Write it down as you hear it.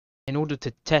in order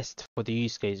to test for the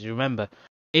use case, remember,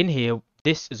 in here,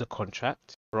 this is a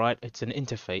contract, right? It's an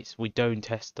interface. We don't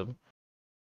test them.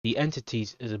 The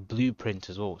entities is a blueprint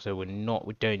as well, so we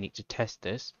don't need to test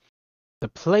this. The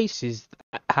places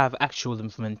that have actual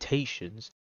implementations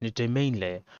in the domain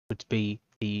layer would be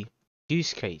the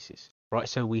use cases, right?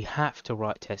 So we have to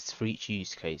write tests for each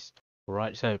use case,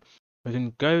 right? So we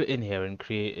can go in here and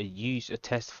create a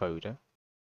test folder,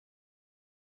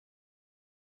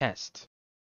 test,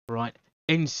 right?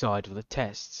 Inside of the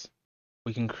tests,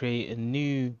 we can create a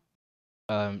new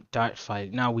direct file.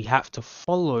 Now we have to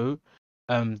follow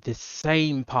the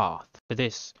same path for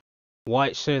this.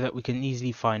 Why? So that we can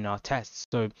easily find our tests.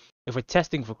 So if we're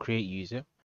testing for create user,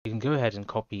 we can go ahead and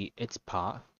copy its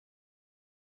path.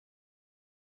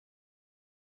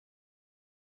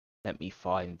 Let me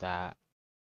find that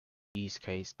use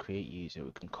case create user.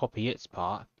 We can copy its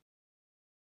path.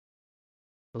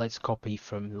 Let's copy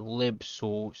from lib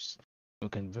source. We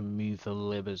can remove the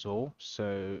lib as well.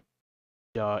 So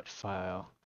dart file.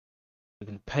 We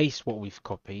can paste what we've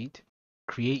copied.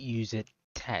 Create user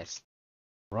test.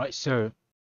 Right. So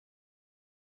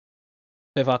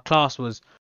if our class was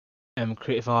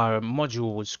if our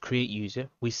module was create user,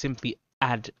 we simply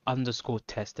add underscore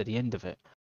test at the end of it.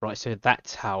 Right. So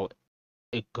that's how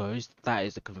it goes. That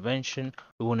is the convention.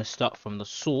 We want to start from the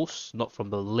source, not from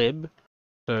the lib.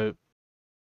 So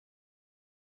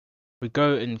we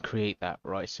go and create that,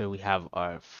 right? So we have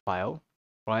our file,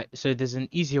 right? So there's an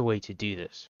easier way to do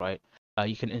this, right?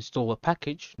 You can install a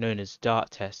package known as Dart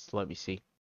test. Let me see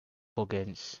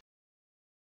plugins.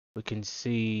 We can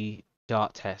see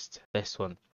Dart test, this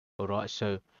one. All right.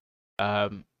 So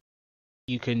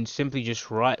you can simply just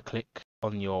right click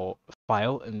on your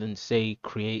file and then say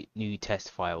create new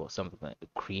test file or something like that.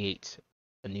 Create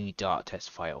a new Dart test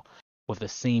file with the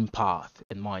same path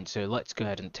in mind. So let's go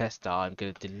ahead and test that. I'm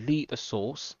going to delete the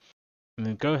source and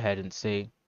then go ahead and say,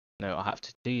 no, I have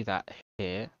to do that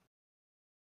here.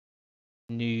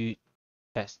 New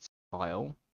test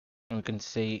file. And we can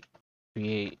say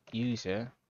create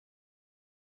user.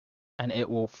 And it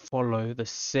will follow the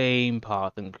same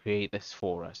path and create this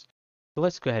for us. So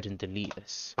let's go ahead and delete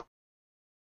this.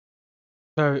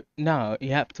 So now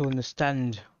you have to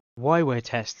understand why we're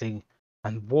testing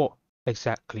and what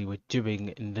exactly we're doing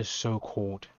in this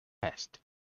so-called test.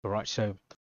 Alright, so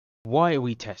why are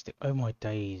we testing? Oh my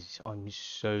days, I'm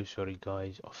so sorry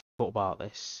guys, I forgot about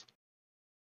this.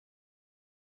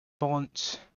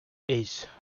 Font is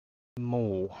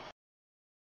small.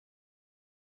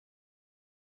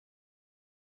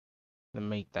 Let me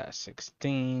make that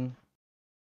 16.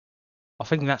 I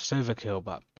think that's overkill,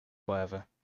 but whatever.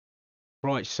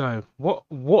 Right, so what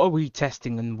are we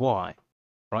testing and why?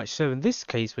 Right, so in this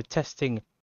case we're testing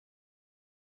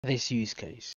this use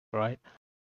case, right?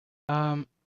 This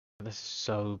is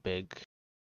so big.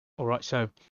 Alright, so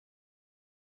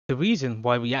the reason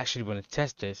why we actually want to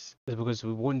test this is because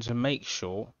we want to make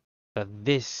sure that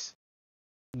this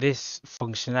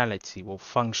functionality will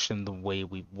function the way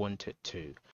we want it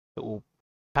to. It will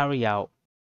carry out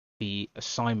the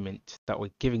assignment that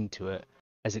we're giving to it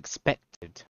as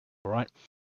expected. Alright.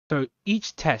 So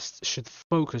each test should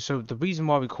focus. So the reason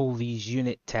why we call these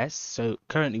unit tests, so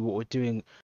currently what we're doing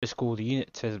is called the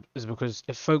unit test, is because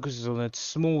it focuses on a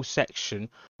small section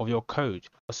of your code,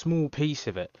 a small piece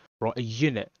of it, right? A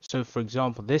unit. So for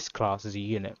example, this class is a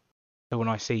unit. So when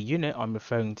I say unit, I'm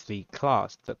referring to the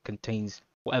class that contains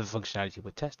whatever functionality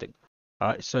we're testing.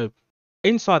 Alright, so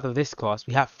inside of this class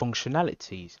we have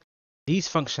functionalities. These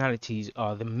functionalities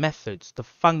are the methods, the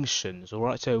functions,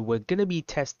 alright? So we're going to be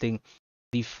testing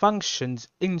the functions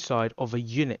inside of a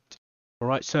unit.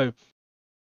 Alright, so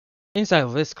inside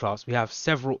of this class we have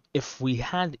several. If we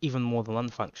had even more than one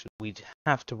function, we'd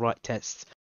have to write tests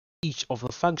each of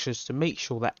the functions to make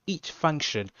sure that each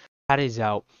function carries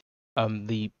out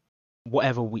the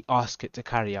whatever we ask it to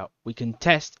carry out. We can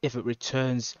test if it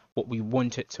returns what we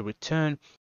want it to return.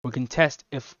 We can test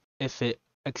if it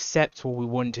accepts what we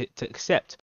want it to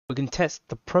accept. We can test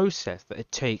the process that it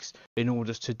takes in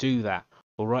order to do that.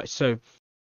 Alright, so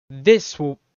this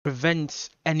will prevent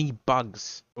any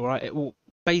bugs. Alright, it will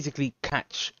basically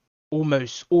catch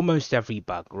almost every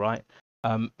bug, right?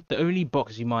 The only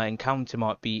bugs you might encounter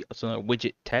might be, I don't know,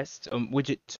 widget tests,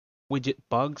 widget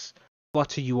bugs,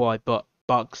 Flutter UI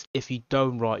bugs if you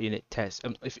don't write unit tests,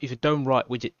 if you don't write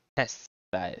widget tests,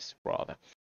 that is rather.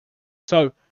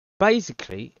 So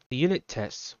basically, the unit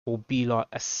tests will be like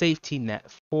a safety net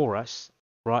for us,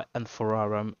 right, and for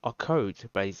our code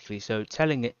basically. So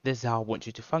telling it this is how I want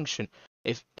you to function.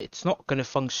 If it's not going to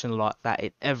function like that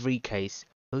in every case,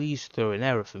 please throw an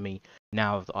error for me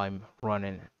now that I'm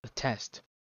running the test.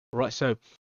 Right, so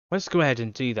let's go ahead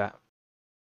and do that.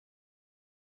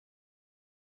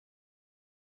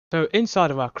 So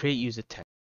inside of our create user test,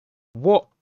 what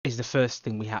is the first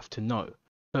thing we have to know?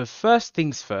 So first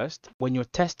things first, when you're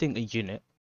testing a unit,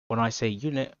 when I say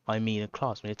unit, I mean a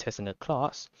class. When you're testing a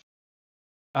class,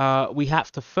 we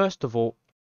have to first of all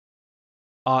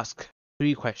ask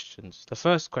 3 questions. The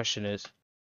first question is,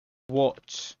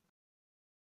 what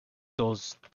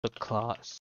does the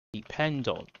class depend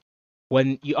on?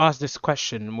 When you ask this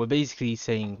question, we're basically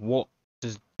saying, what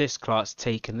does this class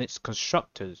take in its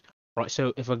constructors? Right,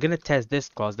 so if we're going to test this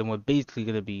class, then we're basically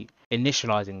going to be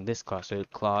initializing this class. So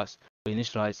class, we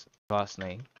initialize class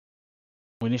name,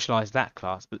 we initialize that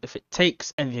class. But if it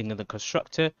takes anything in the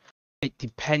constructor, it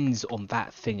depends on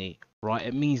that thingy, right?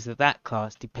 It means that that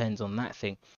class depends on that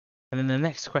thing. And then the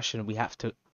next question we have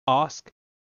to ask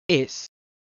is,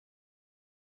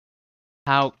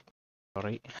 how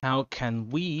can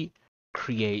we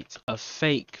create a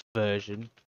fake version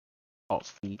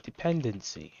of the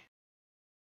dependency?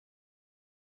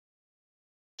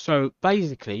 So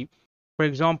basically, for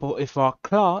example, if our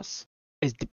class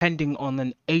is depending on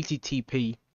an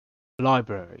HTTP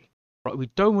library, right, we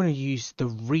don't want to use the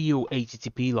real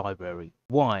HTTP library.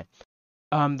 Why?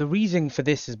 The reason for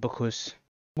this is because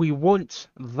we want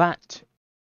that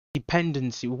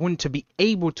dependency, we want to be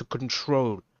able to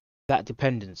control that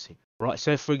dependency, right?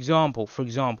 So for example,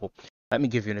 let me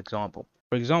give you an example.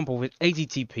 For example, with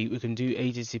HTTP, we can do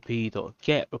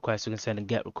http.get request, we can send a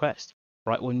get request,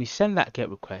 right? When we send that get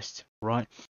request, right,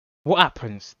 what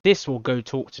happens? This will go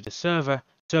talk to the server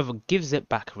gives it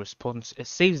back a response, it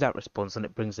saves that response, and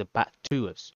it brings it back to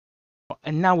us.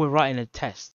 And now we're writing a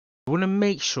test. We want to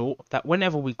make sure that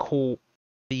whenever we call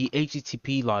the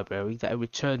HTTP library, that it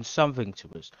returns something to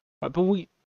us, right? But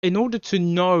in order to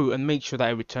know and make sure that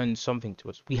it returns something to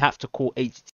us, we have to call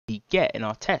HTTP get in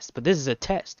our test. But this is a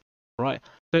test, right?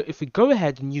 So if we go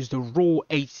ahead and use the raw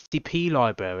HTTP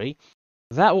library,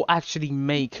 that will actually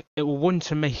want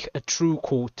to make a true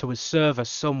call to a server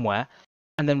somewhere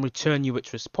and then return you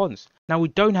its response. Now we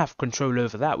don't have control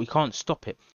over that, we can't stop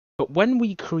it. But when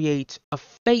we create a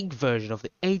fake version of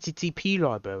the HTTP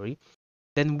library,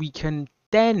 then we can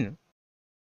then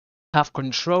have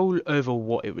control over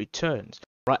what it returns,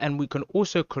 right? And we can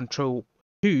also control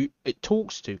who it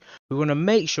talks to. We want to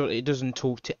make sure it doesn't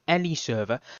talk to any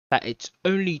server, that it's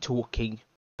only talking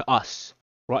to us,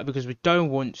 right? Because we don't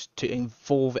want to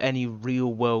involve any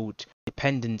real world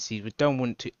dependencies. We don't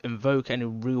want to invoke any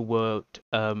real world,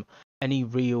 any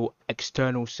real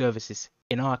external services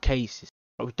in our cases.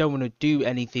 Right? We don't want to do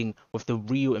anything with the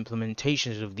real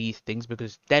implementations of these things,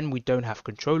 because then we don't have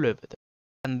control over them.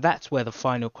 And that's where the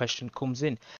final question comes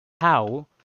in. How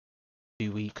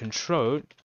do we control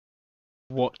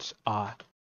what are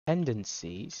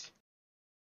dependencies